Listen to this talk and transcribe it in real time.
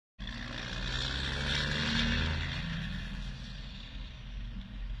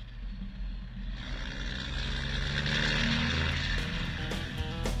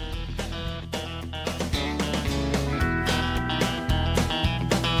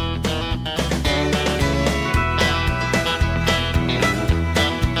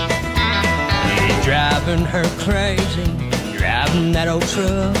driving her crazy, driving that old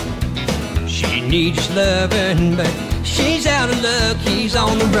truck. She needs loving, but she's out of luck. He's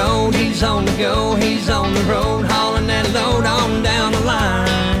on the road, he's on the go, he's on the road, hauling that load on down the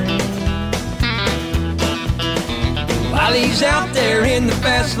line. While he's out there in the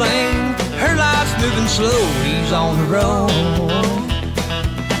fast lane, her life's moving slow, he's on the road.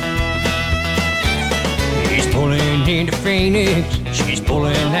 He's pulling into Phoenix, she's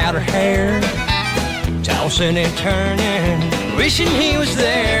pulling out her hair, tossing and turning, wishing he was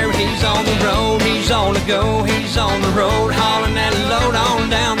there. He's on the road, he's on the go, he's on the road, hauling that load on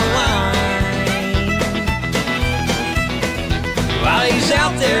down the line. While he's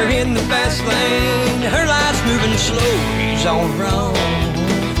out there in the fast lane, her life's moving slow, he's on the road.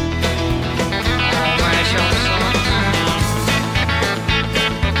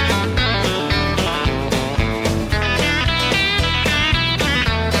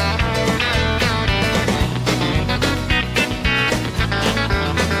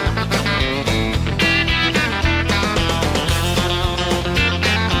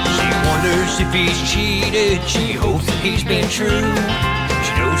 If he's cheated, she hopes that he's been true.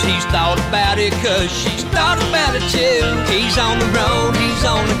 She knows he's thought about it, cause she's thought about it too. He's on the road, he's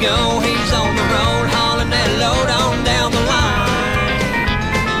on the go, he's on the road, hauling that load on down the line.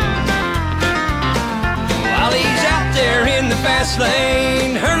 While he's out there in the fast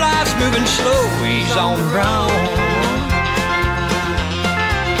lane, her life's moving slow, he's on the road.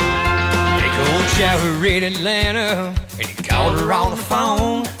 They cold shower in Atlanta, and he called her on the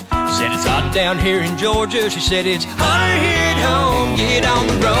phone. Said it's hot down here in Georgia, she said it's hotter here at home. Get on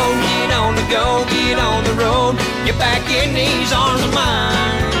the road, get on the go, get on the road, get back in these arms of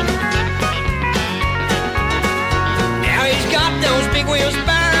mine. Now he's got those big wheels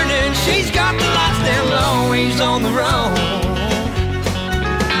back.